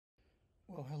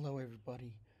Well, hello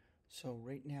everybody. So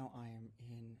right now I am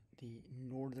in the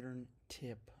northern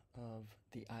tip of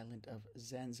the island of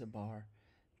Zanzibar,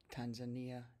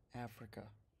 Tanzania, Africa.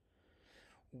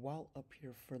 While up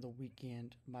here for the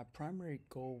weekend, my primary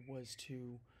goal was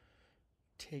to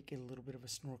take a little bit of a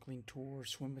snorkeling tour,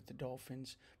 swim with the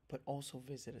dolphins, but also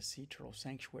visit a sea turtle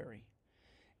sanctuary.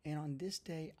 And on this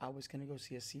day, I was going to go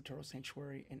see a sea turtle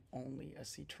sanctuary and only a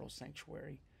sea turtle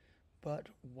sanctuary. But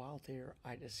while there,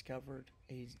 I discovered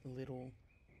a little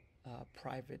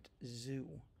private zoo,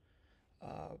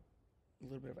 a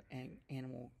little bit of an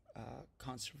animal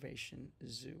conservation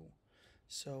zoo.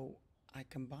 So I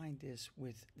combined this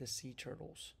with the sea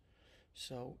turtles.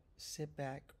 So sit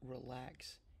back,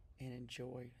 relax, and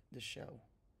enjoy the show.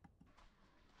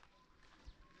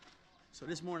 So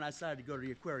this morning I decided to go to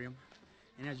the aquarium,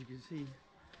 and as you can see,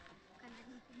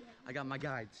 I got my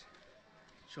guides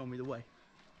showing me the way.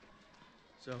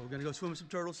 So we're gonna go swim with some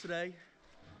turtles today.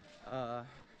 Then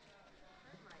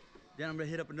I'm gonna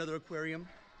hit up another aquarium.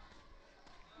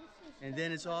 And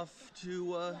then it's off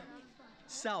to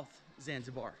South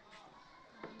Zanzibar.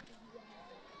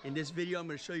 In this video, I'm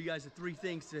gonna show you guys the 3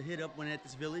 things to hit up when at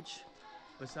this village,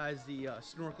 besides the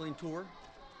snorkeling tour.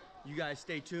 You guys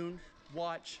stay tuned,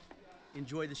 watch,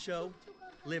 enjoy the show,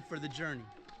 live for the journey.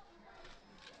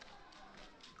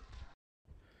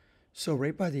 So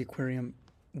right by the aquarium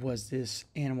was this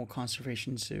animal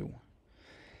conservation zoo.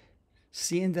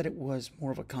 Seeing that it was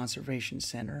more of a conservation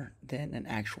center than an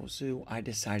actual zoo, I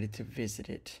decided to visit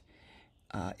it.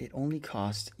 It only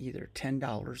cost either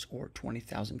 $10 or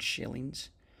 20,000 shillings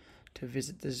to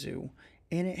visit the zoo,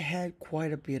 and it had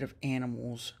quite a bit of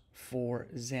animals for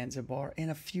Zanzibar and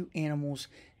a few animals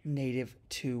native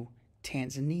to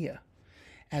Tanzania.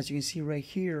 As you can see right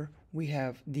here, we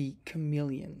have the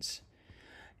chameleons.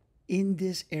 In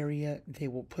this area, they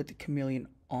will put the chameleon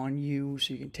on you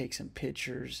so you can take some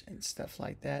pictures and stuff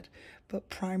like that, but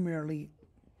primarily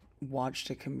watch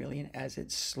the chameleon as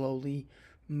it slowly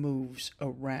moves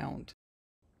around.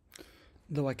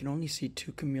 Though I can only see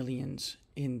 2 chameleons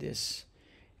in this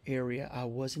area, I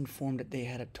was informed that they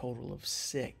had a total of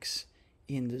 6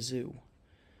 in the zoo.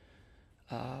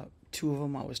 2 of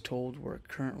them, I was told, were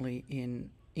currently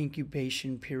in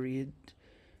incubation period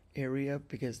area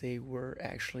because they were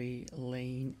actually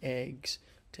laying eggs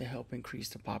to help increase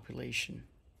the population.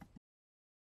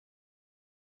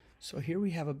 So here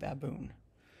we have a baboon.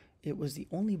 It was the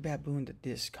only baboon that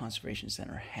this conservation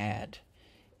center had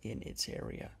in its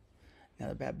area. Now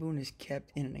the baboon is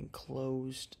kept in an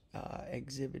enclosed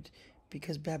exhibit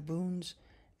because baboons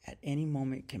at any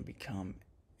moment can become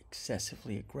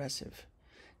excessively aggressive.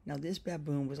 Now this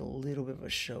baboon was a little bit of a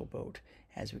showboat.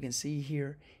 As we can see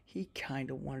here, he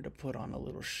kind of wanted to put on a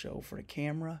little show for the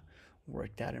camera.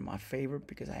 Worked out in my favor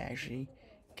because I actually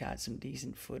got some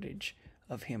decent footage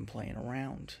of him playing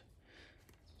around.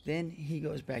 Then he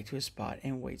goes back to his spot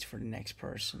and waits for the next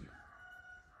person.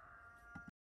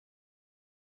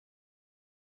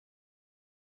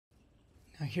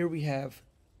 Now here we have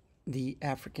the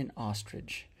African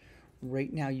ostrich.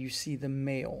 Right now you see the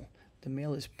male. The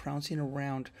male is prancing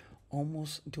around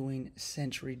almost doing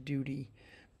sentry duty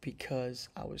because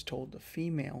I was told the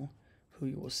female, who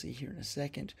you will see here in a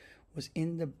second, was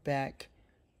in the back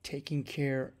taking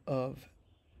care of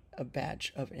a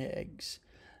batch of eggs.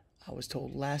 I was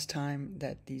told last time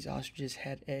that these ostriches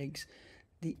had eggs.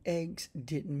 The eggs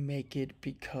didn't make it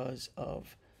because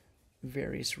of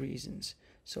various reasons.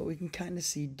 So we can kind of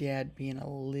see Dad being a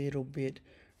little bit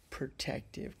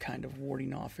protective, kind of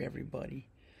warding off everybody.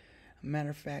 Matter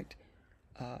of fact,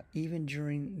 even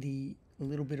during the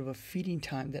little bit of a feeding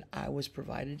time that I was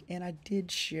provided, and I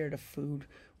did share the food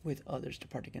with others to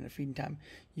partake in the feeding time,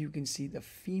 you can see the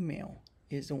female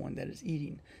is the one that is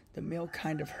eating. The male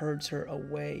kind of herds her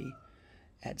away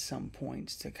at some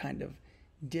points to kind of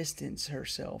distance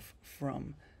herself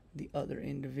from the other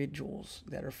individuals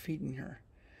that are feeding her.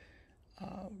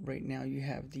 Right now you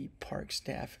have the park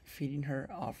staff feeding her,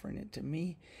 offering it to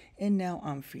me, and now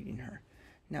I'm feeding her.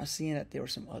 Now seeing that there were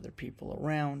some other people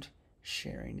around,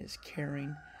 sharing is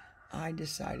caring, I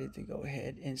decided to go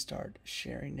ahead and start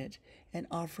sharing it and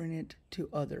offering it to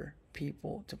other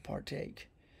people to partake.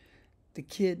 The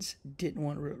kids didn't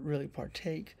want to really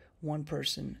partake. One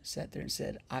person sat there and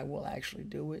said, I will actually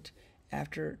do it,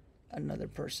 after another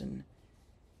person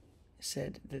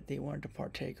said that they wanted to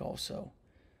partake also.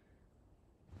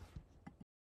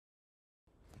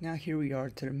 Now here we are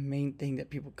to the main thing that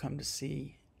people come to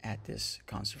see at this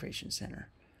conservation center,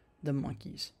 the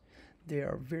monkeys. They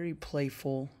are very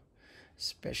playful,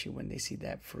 especially when they see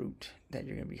that fruit that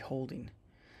you're going to be holding.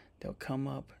 They'll come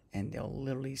up and they'll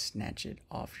literally snatch it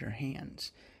off your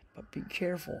hands But be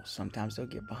careful. Sometimes they'll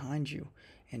get behind you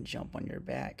and jump on your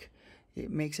back. It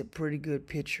makes a pretty good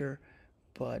picture,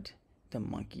 but the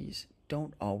monkeys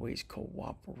don't always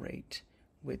cooperate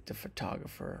with the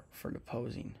photographer for the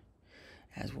posing.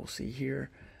 As we'll see here,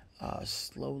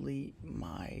 slowly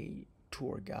my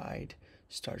tour guide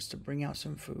starts to bring out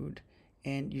some food,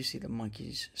 and you see the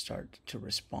monkeys start to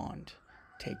respond,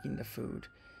 taking the food.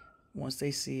 Once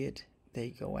they see it, they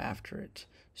go after it.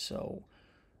 So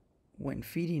when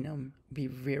feeding them, be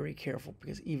very careful,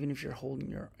 because even if you're holding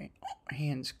your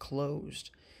hands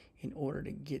closed, in order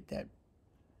to get that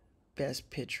best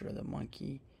picture of the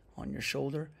monkey on your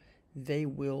shoulder, they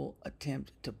will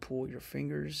attempt to pull your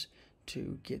fingers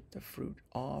to get the fruit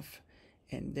off,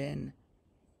 and then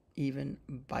even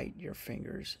bite your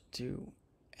fingers to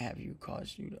have you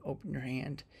cause you to open your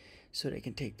hand so they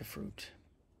can take the fruit.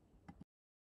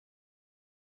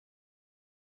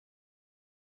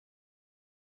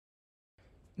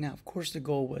 Now, of course, the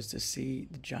goal was to see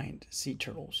the giant sea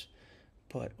turtles,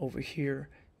 but over here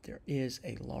there is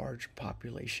a large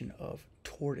population of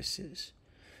tortoises.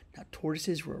 Now,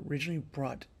 tortoises were originally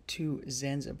brought to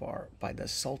Zanzibar by the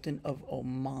Sultan of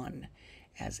Oman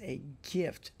as a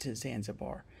gift to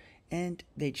Zanzibar, and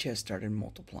they just started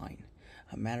multiplying.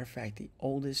 A matter of fact, the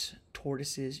oldest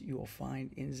tortoises you will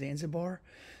find in Zanzibar,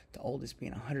 the oldest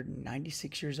being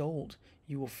 196 years old,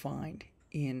 you will find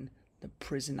in the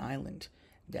prison island.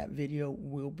 That video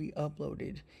will be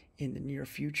uploaded in the near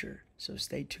future, so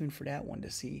stay tuned for that one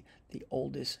to see the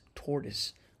oldest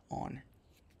tortoise on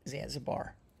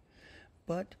Zanzibar.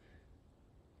 But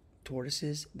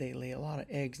tortoises, they lay a lot of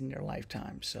eggs in their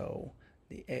lifetime, so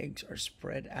the eggs are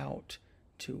spread out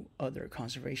to other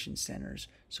conservation centers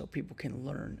so people can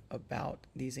learn about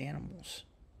these animals.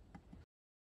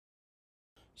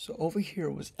 So over here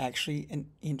was actually an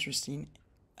interesting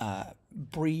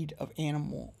breed of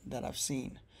animal that I've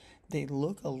seen. They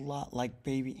look a lot like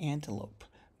baby antelope,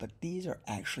 but these are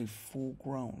actually full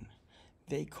grown.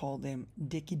 They call them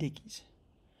dicky dickies.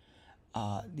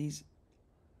 These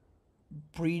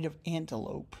breed of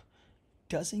antelope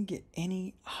doesn't get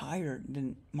any higher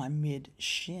than my mid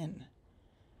shin.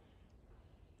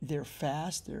 They're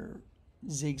fast, they're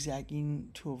zigzagging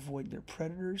to avoid their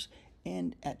predators,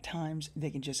 and at times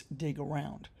they can just dig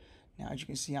around. Now, as you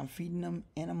can see, I'm feeding them,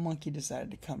 and a monkey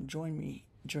decided to come join me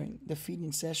during the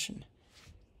feeding session.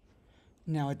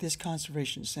 Now, at this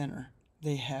conservation center,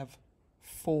 they have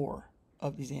 4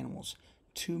 of these animals,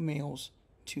 2 males,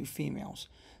 2 females.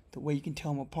 The way you can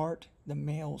tell them apart, the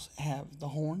males have the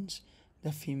horns,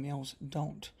 the females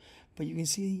don't. But you can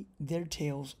see their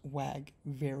tails wag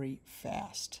very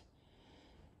fast.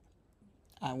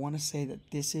 I want to say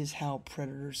that this is how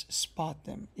predators spot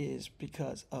them, is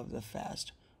because of the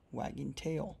fast wagging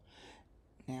tail.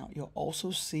 Now, you'll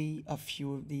also see a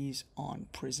few of these on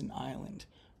Prison Island.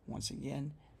 Once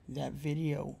again, that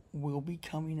video will be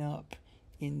coming up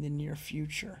in the near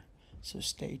future, so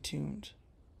stay tuned.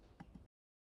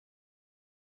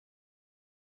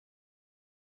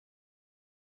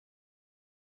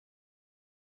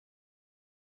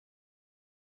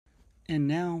 And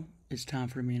now it's time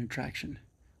for the main attraction.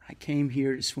 I came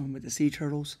here to swim with the sea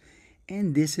turtles,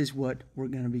 and this is what we're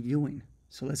going to be doing.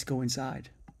 So let's go inside.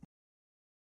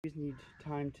 You just need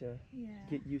time to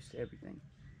get used to everything.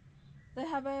 They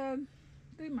have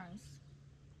 3 months,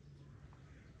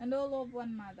 and all of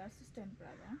one mother, sister and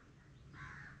brother.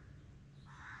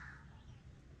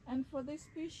 And for this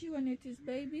species, when it is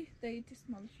baby, they eat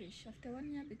small fish. After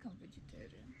 1 year, become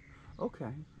vegetarian.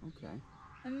 Okay, okay.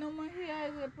 And normally here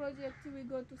is a project, we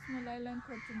go to small island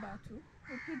called Timbatu.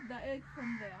 We pick the egg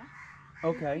from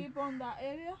there. Okay. We keep on that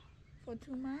area for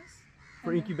 2 months.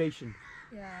 For incubation.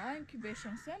 Yeah,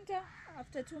 incubation center.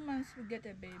 After 2 months, we get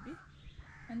a baby.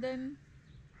 And then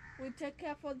we take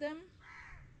care for them.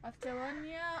 After 1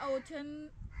 year or 10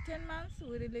 months,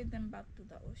 we release them back to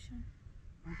the ocean.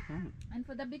 Okay. And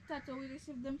for the big turtle, we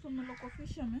receive them from a local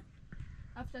fisherman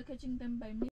after catching them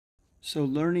by me. So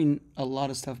learning a lot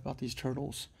of stuff about these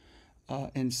turtles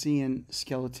and seeing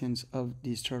skeletons of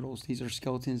these turtles. These are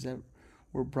skeletons that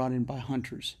were brought in by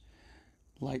hunters.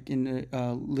 Like in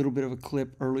a little bit of a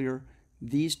clip earlier,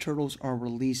 these turtles are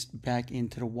released back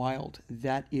into the wild.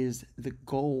 That is the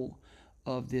goal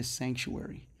of this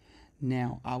sanctuary.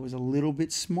 Now, I was a little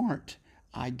bit smart.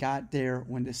 I got there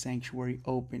when the sanctuary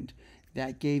opened.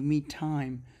 That gave me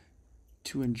time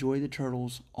to enjoy the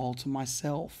turtles all to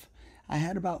myself. I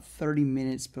had about 30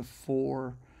 minutes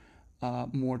before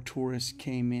more tourists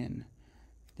came in.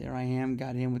 There I am,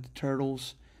 got in with the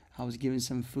turtles. I was given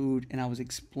some food, and I was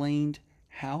explained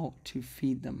how to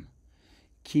feed them,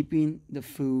 keeping the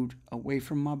food away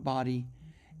from my body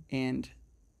and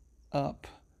up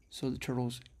so the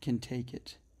turtles can take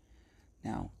it.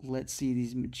 Now, let's see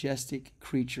these majestic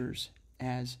creatures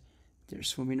as they're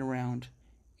swimming around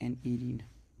and eating.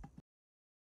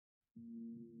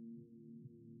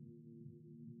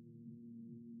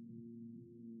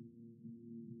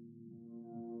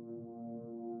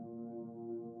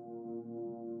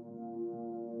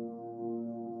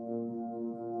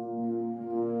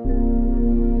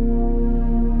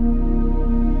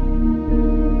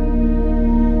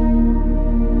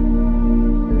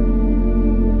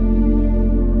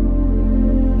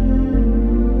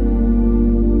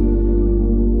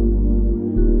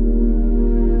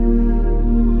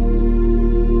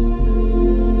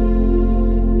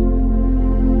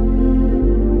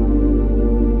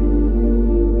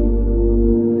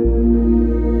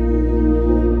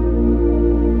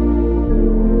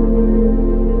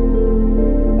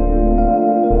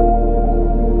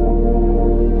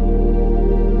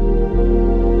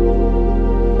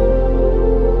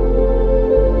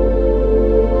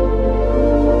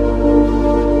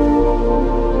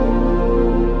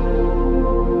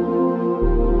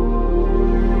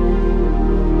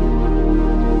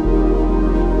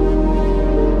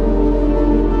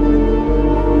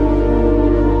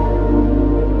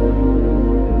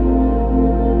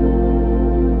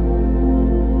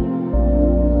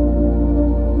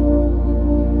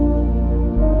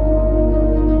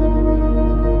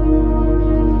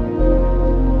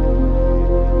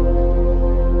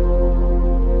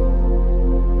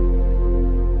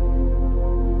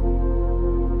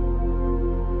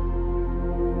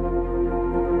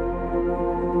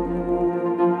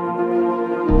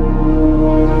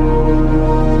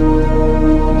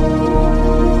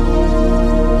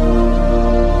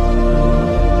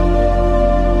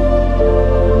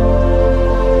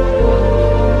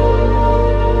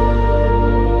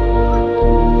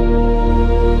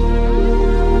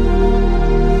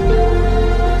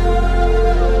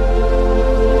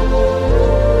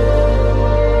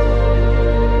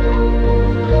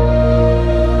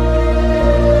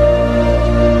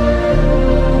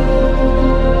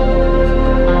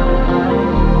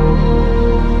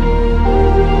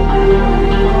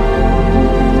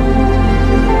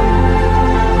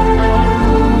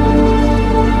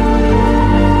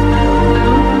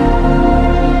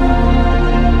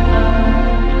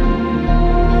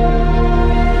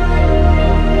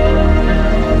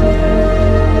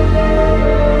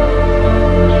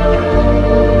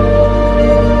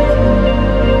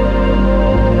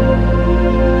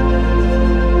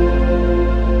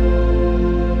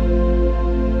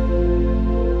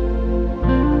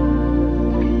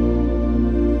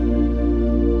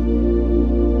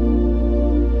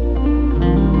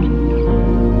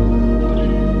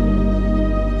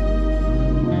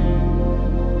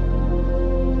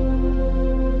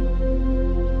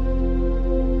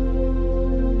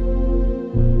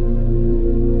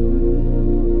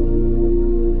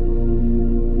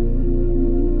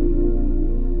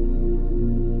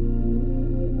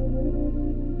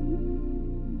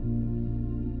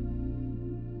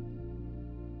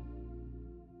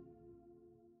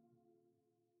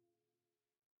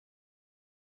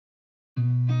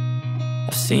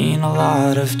 I've seen a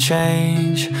lot of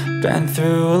change, been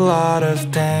through a lot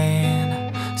of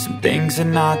pain. Some things are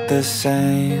not the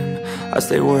same as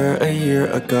they were a year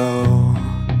ago,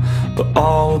 but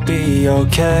all will be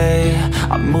okay.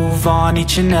 I move on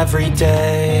each and every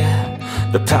day.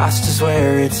 The past is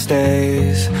where it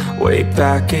stays, way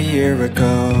back a year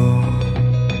ago.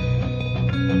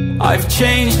 I've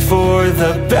changed for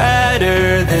the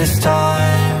better this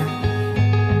time.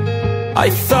 I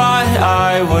thought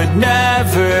I would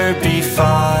never be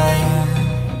fine.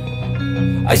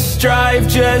 I strive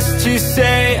just to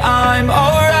say I'm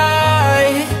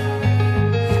alright,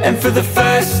 and for the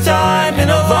first time in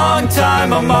a long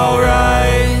time I'm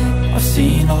alright. I've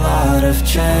seen a lot of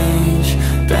change,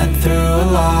 been through a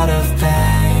lot of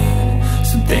pain.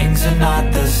 Some things are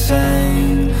not the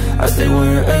same as they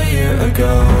were a year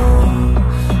ago,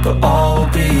 but all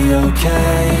will be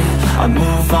okay. I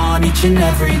move on each and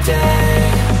every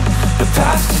day. The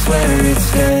past is where it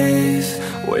stays,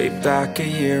 way back a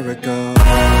year ago.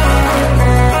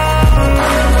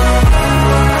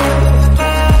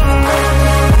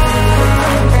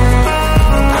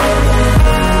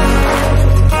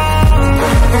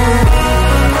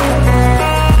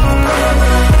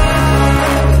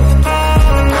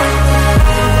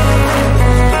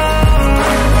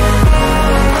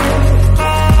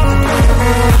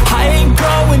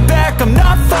 I'm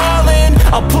not falling,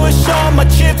 I'll push all my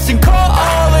chips and call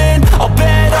all in. I'll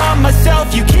bet on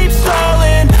myself, you keep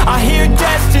stalling. I hear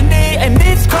destiny and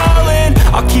it's calling.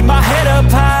 I'll keep my head up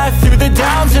high through the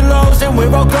downs and lows, and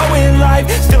we're I'll go in life.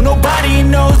 Still nobody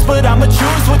knows, but I'ma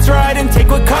choose what's right and take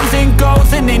what comes and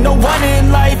goes. And ain't no one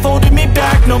in life holding me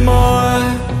back no more.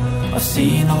 I've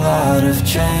seen a lot of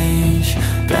change,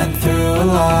 been through a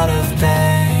lot of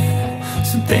pain.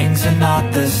 Some things are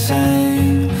not the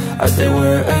same as they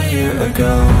were a year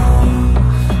ago,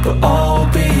 but all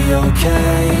will be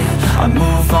okay. I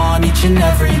move on each and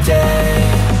every day.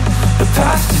 The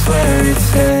past is where it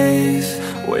stays,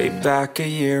 way back a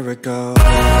year ago.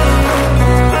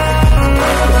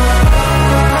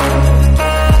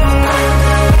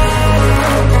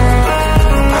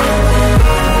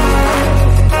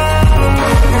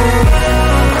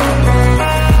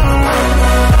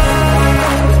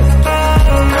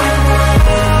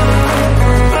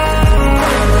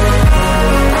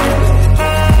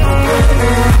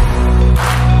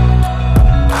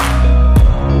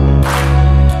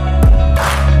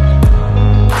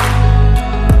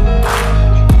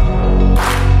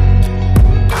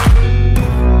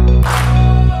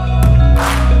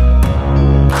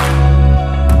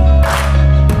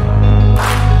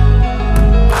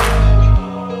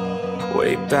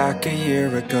 Back a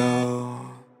year ago.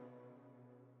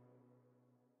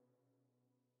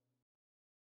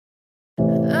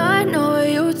 I know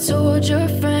you told your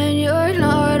friend you're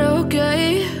not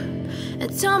okay,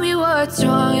 and tell me what's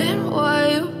wrong and why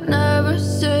you never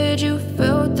said you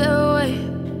felt that way.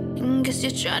 And guess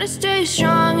you're trying to stay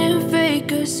strong and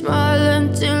fake a smile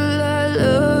until I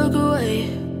look away.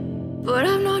 But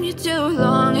I've known you too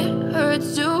long, it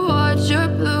hurts to watch your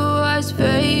blue eyes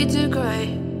fade to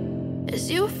gray as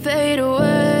you fade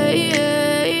away,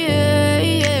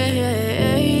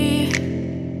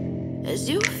 as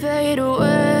you fade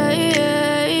away.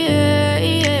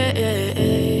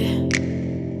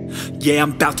 Yeah,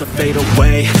 I'm about to fade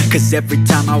away, cause every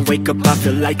time I wake up I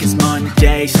feel like it's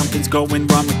Monday. Something's going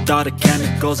wrong with all the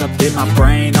chemicals up in my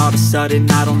brain. All of a sudden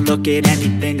I don't look at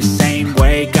anything the same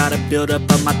way. Got a buildup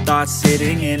of my thoughts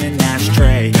sitting in an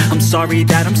ashtray. I'm sorry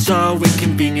that I'm so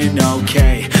inconvenient,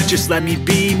 okay. Just let me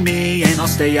be me and I'll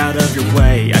stay out of your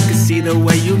way. I can see the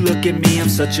way you look at me, I'm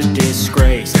such a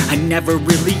disgrace. I never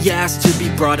really asked to be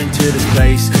brought into this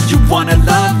place. You wanna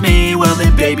love me? Well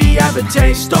then baby I have a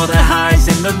taste. All the highs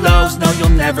and the lows, no you'll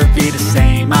never be the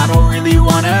same. I don't really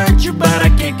wanna hurt you but I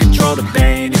can't control the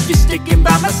pain. If you're sticking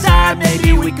by my side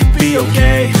maybe we could be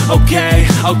okay.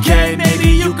 Okay, maybe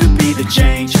you could be the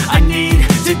change I need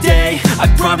today. I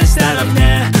promise that I've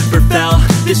never felt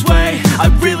this way. I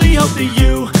really hope that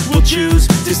you will choose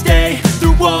to stay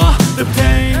through all the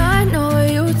pain. I know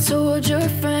you told your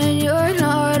friend you're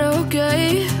not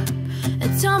okay,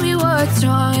 and tell me what's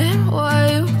wrong and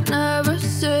why you never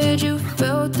said you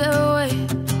felt that way.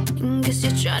 And guess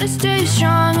you're trying to stay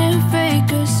strong and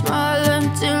fake a smile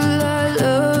until I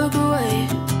look away.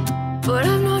 But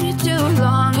I've known you too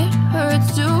long, it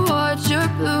hurts to watch your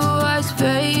blue eyes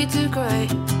fade to gray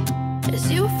as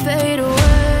you fade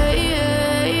away,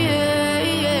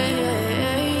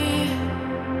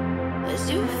 as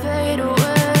you fade away,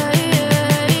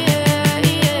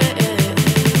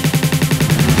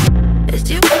 as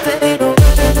you fade away.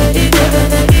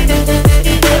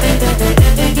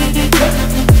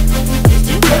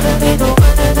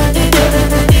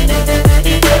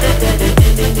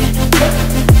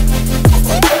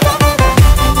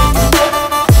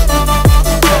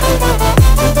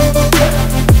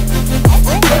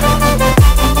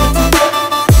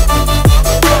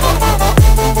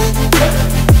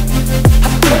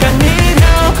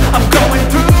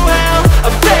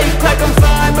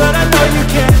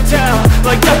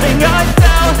 Like nothing I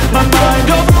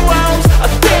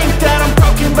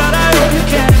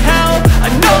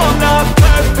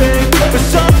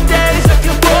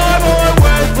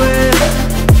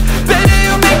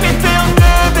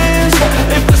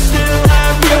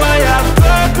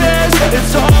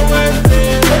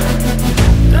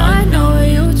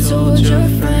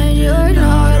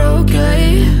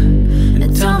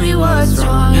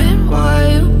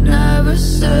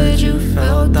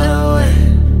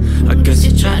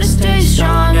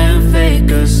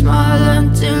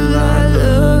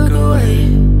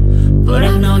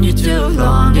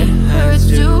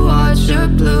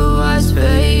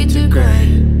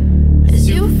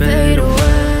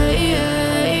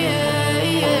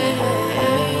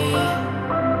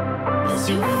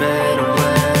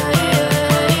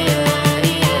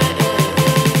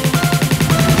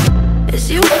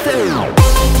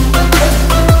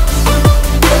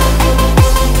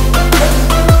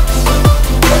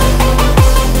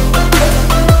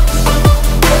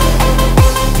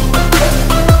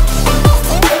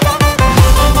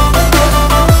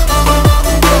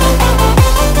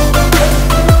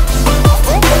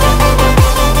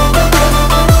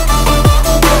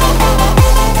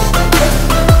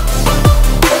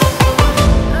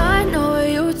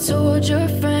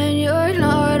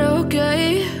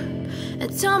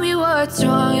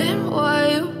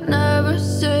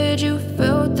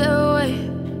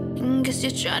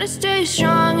guess you're trying to stay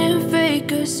strong and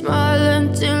fake a smile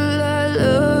until I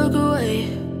look away.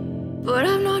 But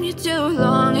I've known you too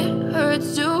long, it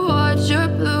hurts to watch your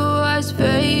blue eyes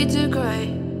fade to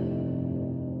gray.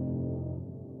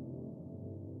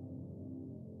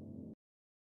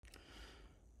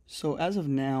 So as of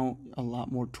now, a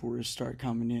lot more tourists start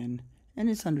coming in,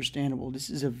 and it's understandable. This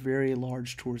is a very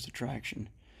large tourist attraction.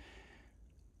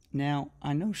 Now,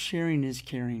 I know sharing is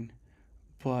caring,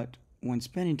 but when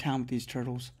spending time with these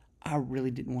turtles, I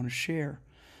really didn't want to share.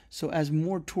 So as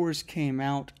more tourists came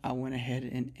out, I went ahead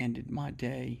and ended my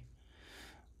day.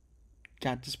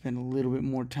 Got to spend a little bit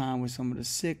more time with some of the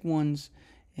sick ones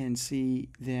and see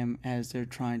them as they're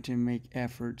trying to make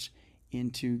efforts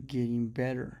into getting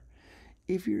better.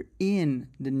 If you're in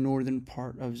the northern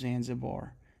part of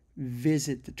Zanzibar,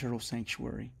 visit the turtle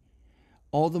sanctuary.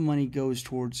 All the money goes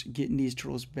towards getting these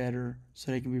turtles better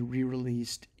so they can be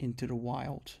re-released into the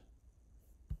wild.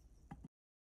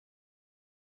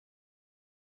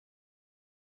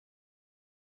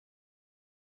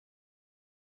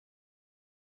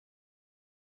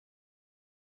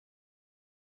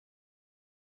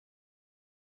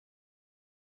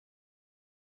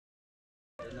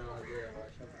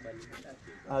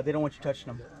 They don't want you touching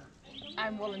them.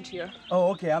 I'm volunteer.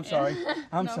 Oh, okay. I'm sorry.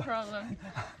 I'm No sorry. problem.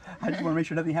 I just want to make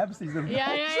sure nothing happens to these little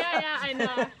guys. Yeah, I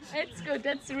know. It's good.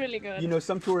 That's really good. You know,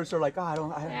 some tourists are like, oh, I don't.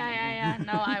 Yeah.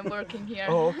 No, I'm working here.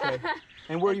 Oh, okay.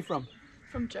 And where are you from?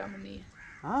 From Germany.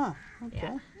 Ah, okay.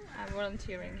 Yeah, I'm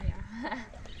volunteering here.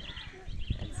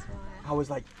 That's why. I was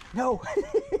like, no.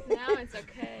 No, it's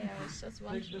okay. I was just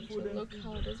wanting to look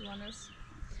how this one is,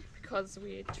 because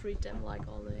we treat them like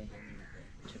all day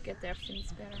to get their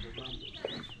fins better.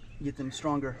 Get them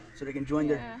stronger so they can join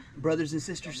their brothers and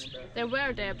sisters. They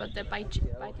were there, but they bite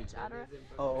each other.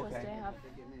 Oh, Because okay. they have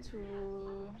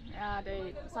to. Yeah,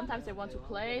 sometimes they want to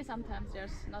play. Sometimes there's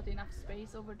not enough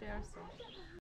space over there. So